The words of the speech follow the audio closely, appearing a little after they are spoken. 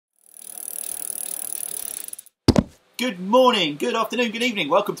Good morning, good afternoon, good evening.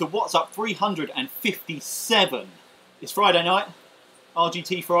 Welcome to What's Up 357. It's Friday night,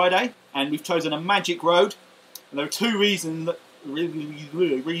 RGT Friday, and we've chosen a magic road. And there are two reasons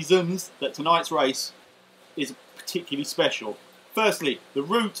that tonight's race is particularly special. Firstly, the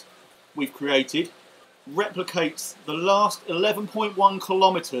route we've created replicates the last 11.1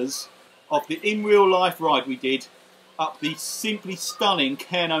 kilometres of the in real life ride we did up the simply stunning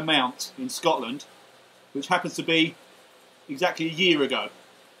Cairn Mount in Scotland, which happens to be exactly a year ago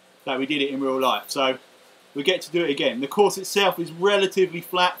that we did it in real life. So we get to do it again. The course itself is relatively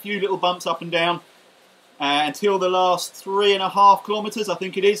flat, few little bumps up and down until the last 3.5 kilometres, I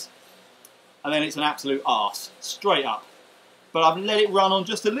think it is, and then it's an absolute arse, straight up. But I've let it run on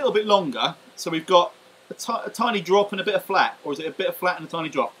just a little bit longer, so we've got a tiny drop and a bit of flat, or is it a bit of flat and a tiny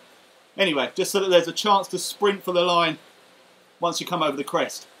drop? Anyway, just so that there's a chance to sprint for the line once you come over the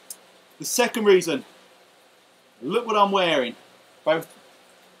crest. The second reason, look what I'm wearing, both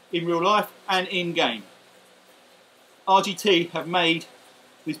in real life and in-game. RGT have made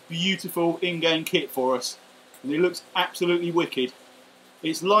this beautiful in-game kit for us, and it looks absolutely wicked.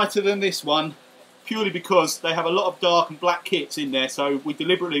 It's lighter than this one, purely because they have a lot of dark and black kits in there, so we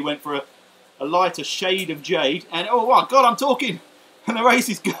deliberately went for a lighter shade of jade. And oh my God, I'm talking, and the race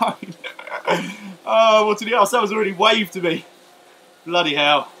is going. Oh, what did he else? That was already waved to me. Bloody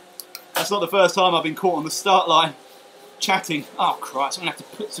hell. That's not the first time I've been caught on the start line chatting. Oh Christ, I'm gonna have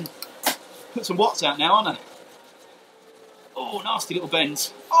to put some watts out now, aren't I? Oh, nasty little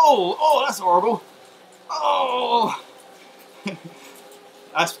bends. Oh, that's horrible. Oh,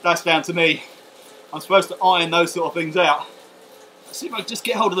 that's down to me. I'm supposed to iron those sort of things out. Let's see if I can just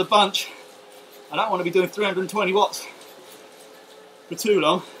get hold of the bunch. I don't want to be doing 320 watts for too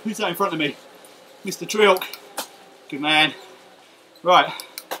long. Who's that in front of me? Mr. Trilk. Good man. Right.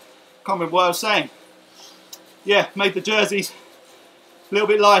 Can't remember what I was saying. Yeah, made the jerseys a little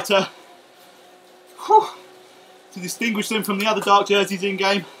bit lighter. Whew. To distinguish them from the other dark jerseys in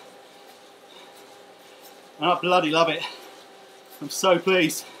game. And I bloody love it. I'm so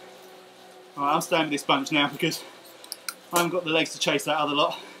pleased. Alright, I'm staying with this bunch now because I haven't got the legs to chase that other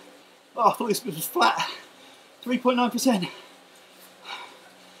lot. Oh, I thought this was flat. 3.9%.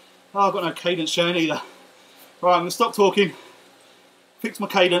 Oh, I've got no cadence showing either. Right, I'm going to stop talking, fix my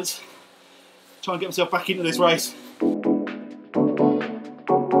cadence, try and get myself back into this race.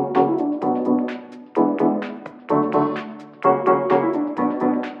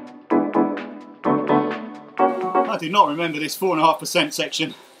 I do not remember this 4.5%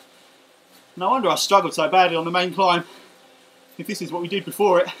 section. No wonder I struggled so badly on the main climb, if this is what we did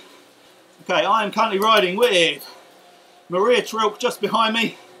before it. Okay, I am currently riding with Maria Trilk just behind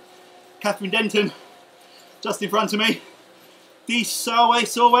me, Catherine Denton just in front of me, Dee Sarway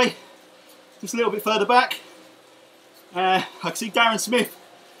just a little bit further back. I can see Darren Smith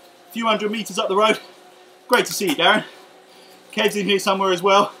a few hundred metres up the road. Great to see you, Darren. Kev's in here somewhere as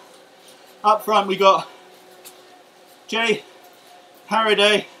well. Up front we got Jay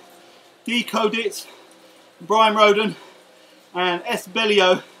Paraday, Dee Coditz, Brian Roden and S.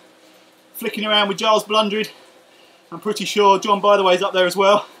 Bellio flicking around with Giles Blundred. I'm pretty sure John Bytheway's up there as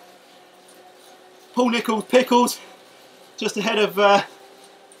well. Paul Pickles just ahead of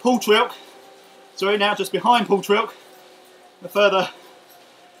Paul Trilk. Sorry, now just behind Paul Trilk. A further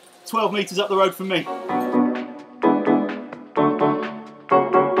 12 metres up the road from me.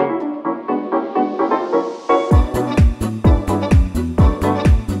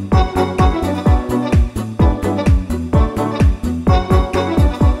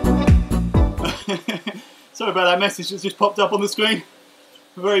 Sorry about that message that's just popped up on the screen.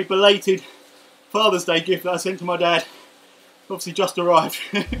 A very belated Father's Day gift that I sent to my dad. Obviously just arrived.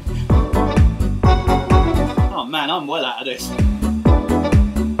 Oh man, I'm well out of this.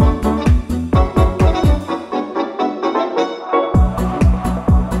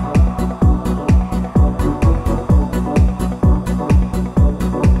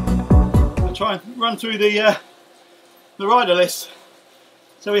 I'll try and run through the rider list.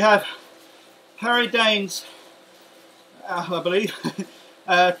 So we have Harry Danes, I believe,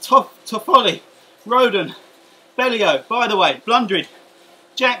 Toffoli, Roden, Bellio, Bytheway, Blundred,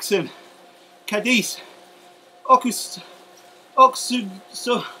 Jackson, Cadiz, Oxuzoglu.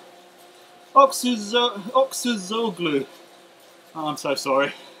 Oh, I'm so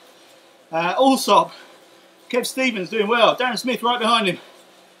sorry. Allsop, Kev Stevens doing well, Darren Smith right behind him,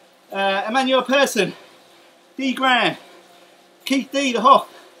 Emmanuel Persson, D. Gran, Keith D. the Hoff,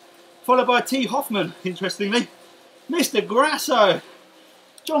 followed by T. Hoffman, interestingly, Mr. Grasso.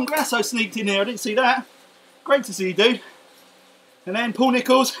 John Grasso sneaked in here, I didn't see that. Great to see you, dude. And then Paul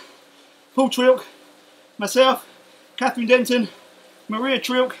Nichols, Paul Trilk, myself, Catherine Denton, Maria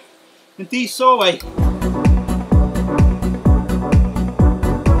Trilk and Dee Sorway.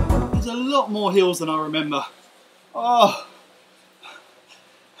 There's a lot more hills than I remember. Oh,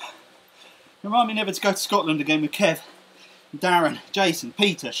 remind me never to go to Scotland again with Kev, Darren, Jason,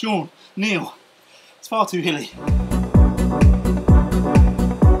 Peter, Sean, Neil. It's far too hilly.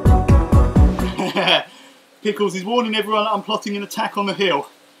 Pickles is warning everyone that I'm plotting an attack on the hill.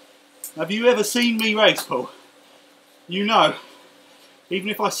 Have you ever seen me race, Paul? You know, even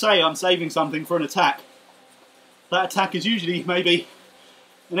if I say I'm saving something for an attack, that attack is usually maybe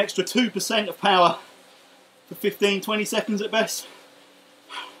an extra 2% of power for 15-20 seconds at best.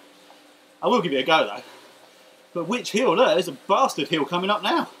 I will give it a go though. But which hill? Look, there's a bastard hill coming up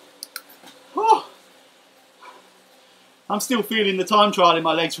now. Oh. I'm still feeling the time trial in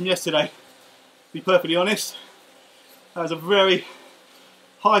my legs from yesterday, to be perfectly honest. That was a very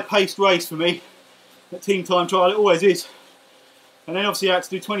high-paced race for me at team time trial, it always is. And then obviously I had to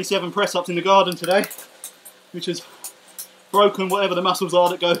do 27 press-ups in the garden today, which has broken whatever the muscles are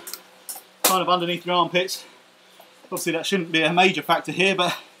that go kind of underneath your armpits. Obviously that shouldn't be a major factor here,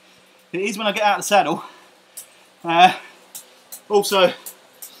 but it is when I get out of the saddle. Also,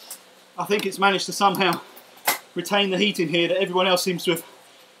 I think it's managed to somehow retain the heat in here that everyone else seems to have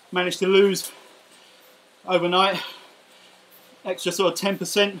managed to lose overnight. Extra sort of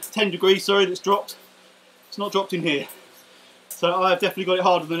 10%, 10 degrees, sorry, that's dropped. It's not dropped in here. So I've definitely got it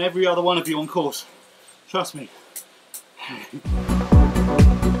harder than every other one of you on course. Trust me.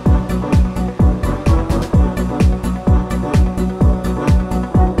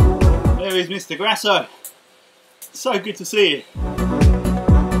 There is Mr. Grasso. So good to see you.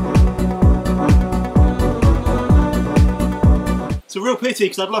 It's a real pity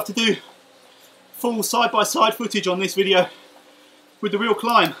because I'd love to do full side-by-side footage on this video with the real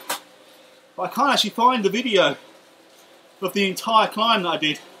climb. But I can't actually find the video of the entire climb that I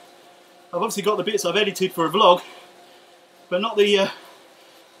did. I've obviously got the bits I've edited for a vlog, but not the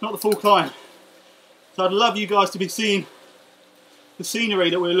full climb. So I'd love you guys to be seeing the scenery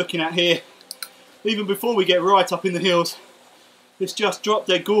that we're looking at here. Even before we get right up in the hills, it's just drop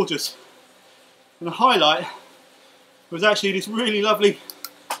dead gorgeous. And the highlight was actually this really lovely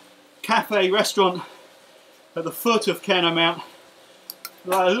cafe restaurant at the foot of Cairn Mount.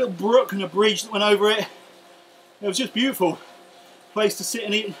 Like a little brook and a bridge that went over it. It was just beautiful. Place to sit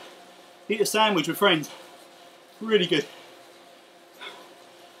and eat a sandwich with friends. Really good.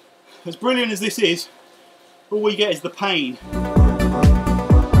 As brilliant as this is, all we get is the pain.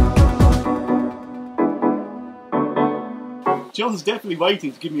 John's definitely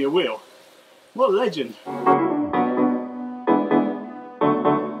waiting to give me a wheel. What a legend.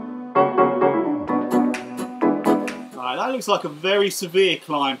 Alright, that looks like a very severe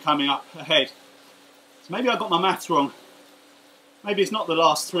climb coming up ahead. So maybe I got my maths wrong. Maybe it's not the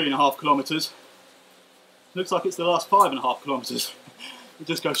last 3.5 kilometres. Looks like it's the last 5.5 kilometres. It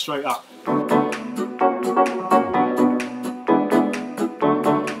just goes straight up.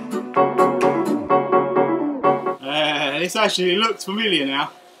 This actually looks familiar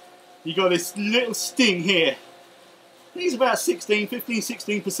now. You got this little sting here. I think it's about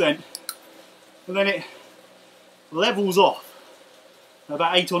 16%, and then it levels off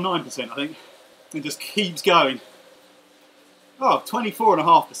about 8 or 9%, I think, and just keeps going. Oh,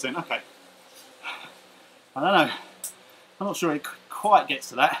 24.5%. Okay. I don't know. I'm not sure it quite gets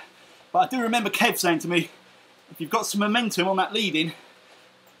to that, but I do remember Kev saying to me, if you've got some momentum on that lead in,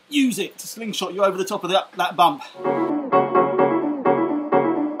 use it to slingshot you over the top of that bump.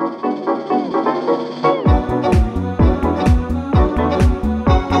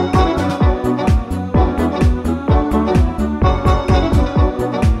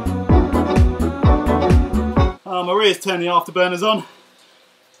 Maria's turned the afterburners on.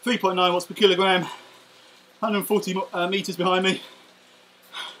 3.9 watts per kilogram, 140 metres behind me.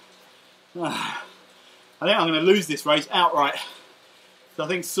 I think I'm going to lose this race outright. So I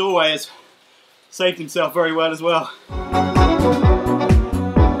think Sorway has saved himself very well as well.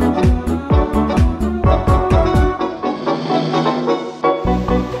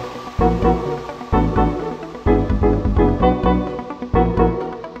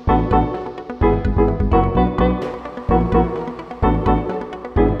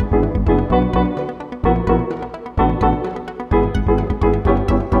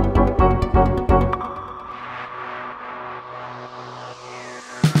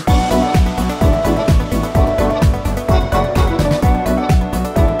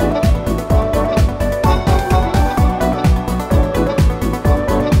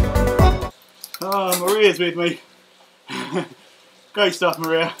 Maria's with me. Great stuff,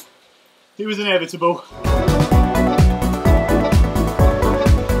 Maria. It was inevitable.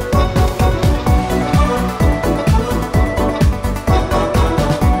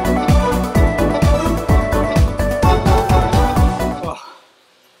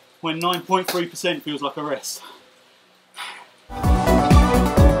 when 9.3% feels like a rest.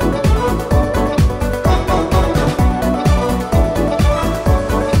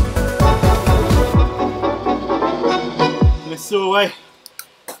 Let's saw away,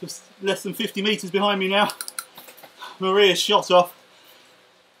 just less than 50 metres behind me now. Maria's shot off,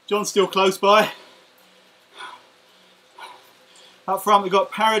 John's still close by. Up front we've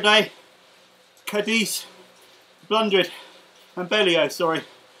got Paraday, Cadiz, Blundred and Bellio, sorry,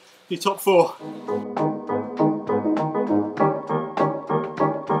 the top four.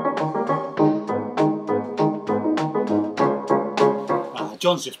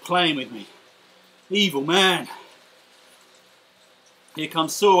 John's just playing with me. Evil man. Here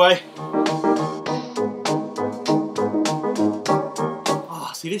comes Sorway.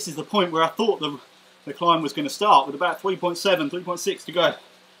 Ah, see, this is the point where I thought the climb was going to start with about 3.7, 3.6 to go.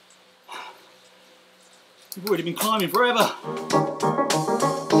 We've already been climbing forever.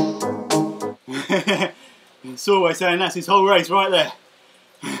 Sorway saying that's his whole race right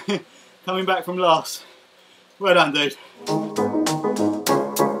there. Coming back from last. Well done, dude.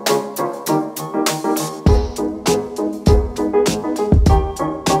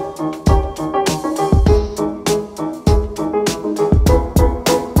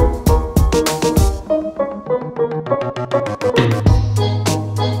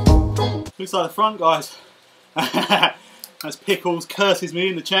 Looks like the front guys. As Pickles curses me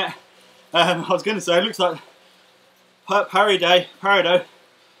in the chat. I was going to say, it looks like Parado,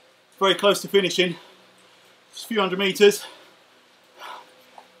 very close to finishing. Just a few hundred metres.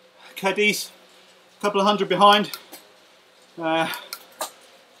 Cadiz, a couple of hundred behind.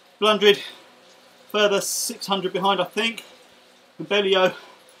 Blundred, further 600 behind I think. And Bellio,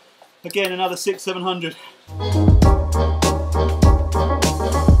 again another 600-700.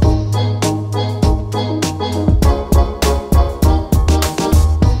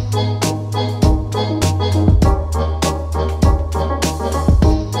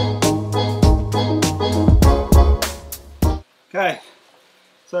 Okay,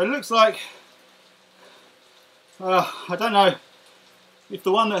 so it looks like, I don't know if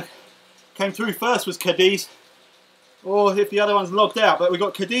the one that came through first was Cadiz or if the other one's logged out, but we've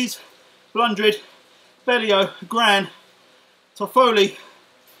got Cadiz, Blundred, Bellio, Gran, Toffoli,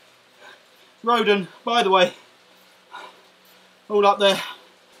 Roden, by the way, all up there.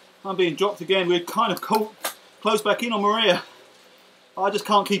 I'm being dropped again. We're kind of caught close back in on Maria. I just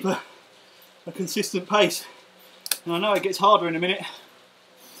can't keep a consistent pace. And I know it gets harder in a minute.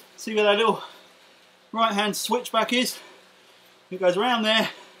 See where that little right hand switchback is? It goes around there,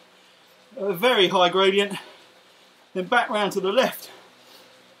 a very high gradient, then back round to the left,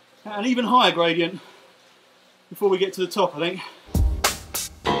 at an even higher gradient before we get to the top, I think.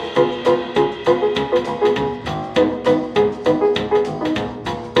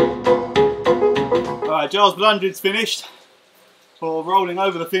 Alright, Giles Blundred's finished, or rolling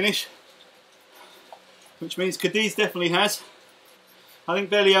over the finish. Which means Cadiz definitely has. I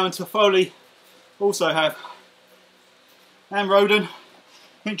think Bellio and Toffoli also have. And Roden. I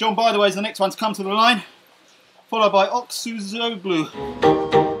think John, by the way, is the next one to come to the line. Followed by Oksuzoglu.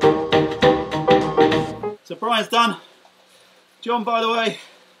 So Brian's done. John, by the way,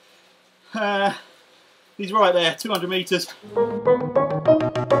 he's right there, 200 metres.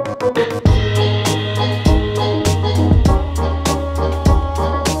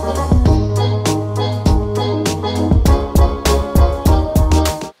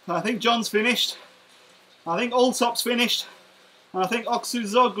 I think John's finished, I think Alltop's finished, and I think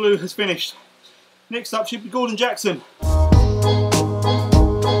Oksuzoglu has finished. Next up should be Gordon Jackson.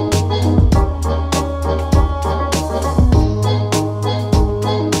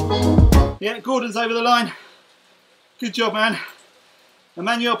 Yeah, Gordon's over the line. Good job, man.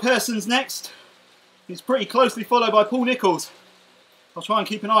 Emmanuel Pearson's next. He's pretty closely followed by Paul Nichols. I'll try and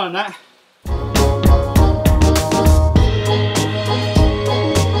keep an eye on that.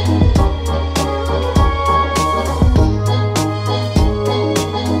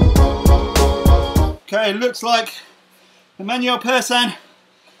 Okay, looks like Emmanuel Pearson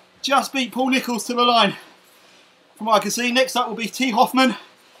just beat Paul Nichols to the line. From what I can see, next up will be T. Hoffman,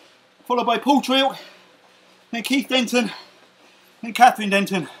 followed by Paul Trilt, then Keith Denton, then Catherine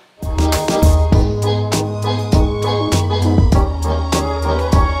Denton.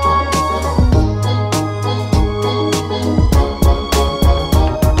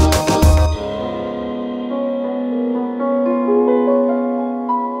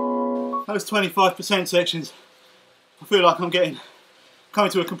 Those 25% sections, I feel like I'm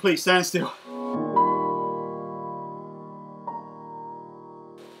coming to a complete standstill.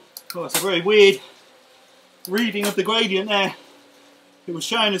 Oh, it's a very weird reading of the gradient there. It was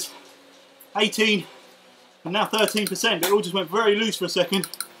showing as 18 and now 13%, but it all just went very loose for a second.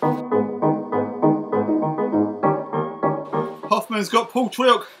 Hoffman's got Paul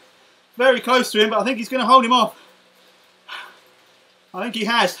Trilk very close to him, but I think he's going to hold him off. I think he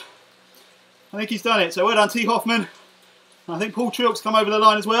has. I think he's done it. So well done, T. Hoffman. I think Paul Trilk's come over the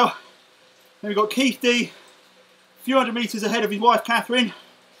line as well. Then we've got Keith D, a few hundred metres ahead of his wife Catherine,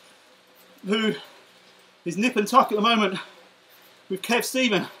 who is nip and tuck at the moment with Kev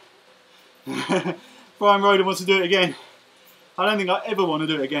Stephen. Brian Roden wants to do it again. I don't think I ever want to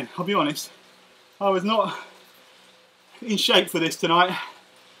do it again, I'll be honest. I was not in shape for this tonight,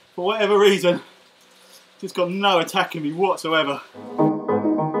 for whatever reason. Just got no attack in me whatsoever.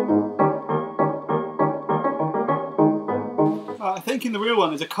 I think in the real one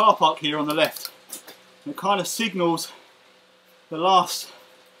there's a car park here on the left. It kind of signals the last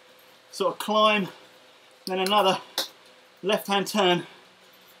sort of climb, then another left-hand turn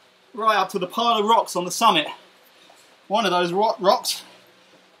right up to the pile of rocks on the summit. One of those rocks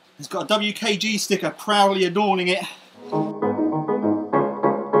has got a WKG sticker proudly adorning it.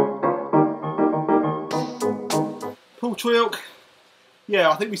 Paul Trilk, yeah,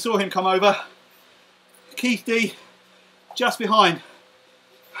 I think we saw him come over. Keith D, just behind.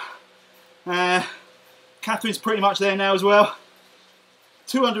 Catherine's pretty much there now as well.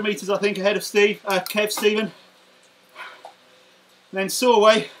 200 metres I think ahead of Kev Stephen. Then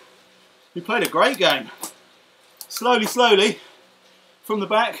Sawway, who played a great game. Slowly, from the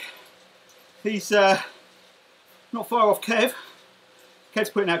back. He's not far off Kev. Kev's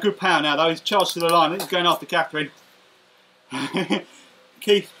putting out good power now though, he's charged to the line, I think he's going after Catherine.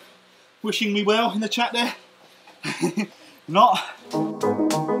 Keith, wishing me well in the chat there. Not.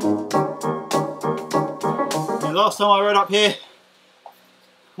 And last time I rode up here,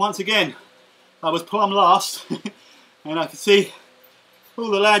 once again, I was plumb last. And I could see all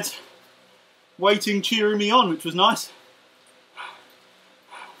the lads waiting, cheering me on, which was nice.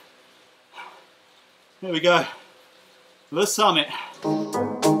 There we go, the summit. Oh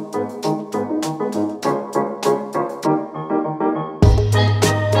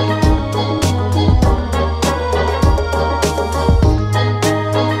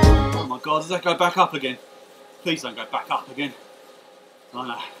my God, does that go back up again? Please don't go back up again. Oh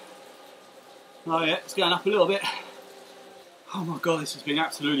no. Oh yeah, it's going up a little bit. Oh my God, this has been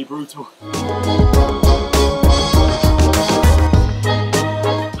absolutely brutal.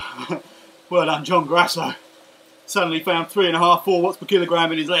 Well done, John Grasso. Suddenly found 3.5, 4 watts per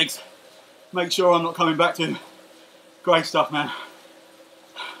kilogram in his legs. Make sure I'm not coming back to him. Great stuff, man.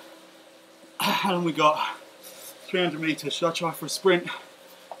 How long we got? 300 metres. Should I try for a sprint?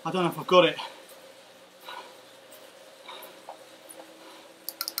 I don't know if I've got it.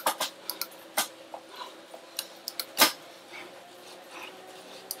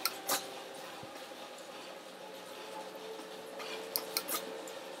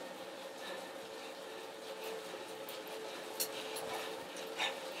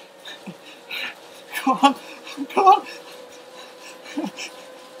 Come on, come on.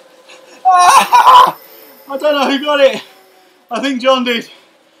 Ah! I don't know who got it. I think John did.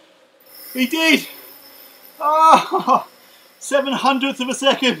 He did. Ah, 7/100th of a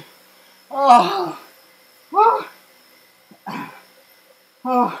second. Ah. Ah.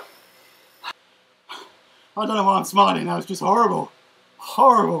 Ah. I don't know why I'm smiling now, it's just horrible.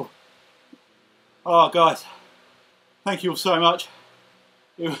 Horrible. Oh, guys, thank you all so much.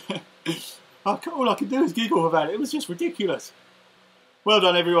 All I could do is giggle about it. It was just ridiculous. Well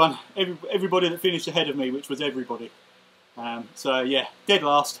done, everyone. Everybody that finished ahead of me, which was everybody. So yeah, dead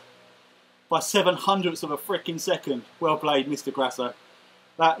last by 7/100ths of a freaking second. Well played, Mr. Grasso.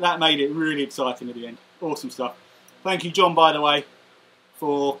 That made it really exciting at the end. Awesome stuff. Thank you, John, by the way,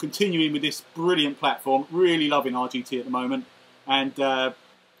 for continuing with this brilliant platform. Really loving RGT at the moment, and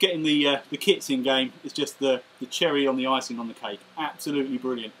getting the kits in game is just the cherry on the icing on the cake. Absolutely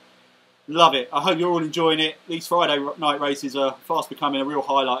brilliant. Love it. I hope you're all enjoying it. These Friday night races are fast becoming a real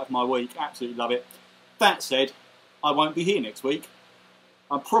highlight of my week. Absolutely love it. That said, I won't be here next week.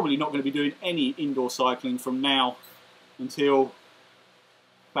 I'm probably not going to be doing any indoor cycling from now until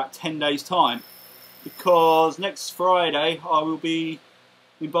about 10 days time, because next Friday I will be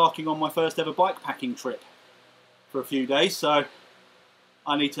embarking on my first ever bike packing trip for a few days, so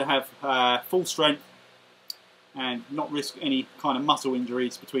I need to have full strength and not risk any kind of muscle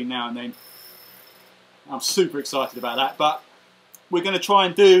injuries between now and then. I'm super excited about that, but we're going to try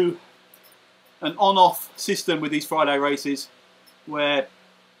and do an on-off system with these Friday races, where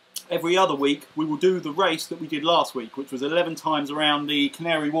every other week we will do the race that we did last week, which was 11 times around the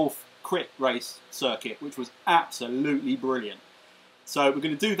Canary Wharf crit race circuit, which was absolutely brilliant. So we're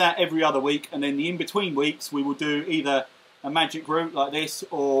going to do that every other week, and then the in-between weeks we will do either a magic route like this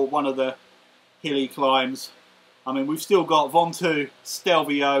or one of the hilly climbs. I mean, we've still got Ventoux,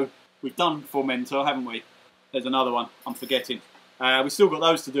 Stelvio, we've done Formentor, haven't we? There's another one, I'm forgetting. We've still got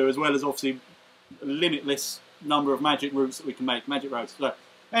those to do, as well as obviously a limitless number of magic routes that we can make, magic roads. So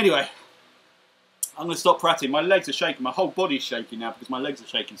anyway, I'm going to stop prattling. My legs are shaking, my whole body's shaking now because my legs are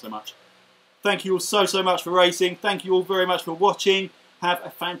shaking so much. Thank you all so much for racing. Thank you all very much for watching. Have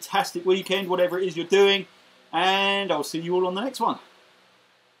a fantastic weekend, whatever it is you're doing. And I'll see you all on the next one.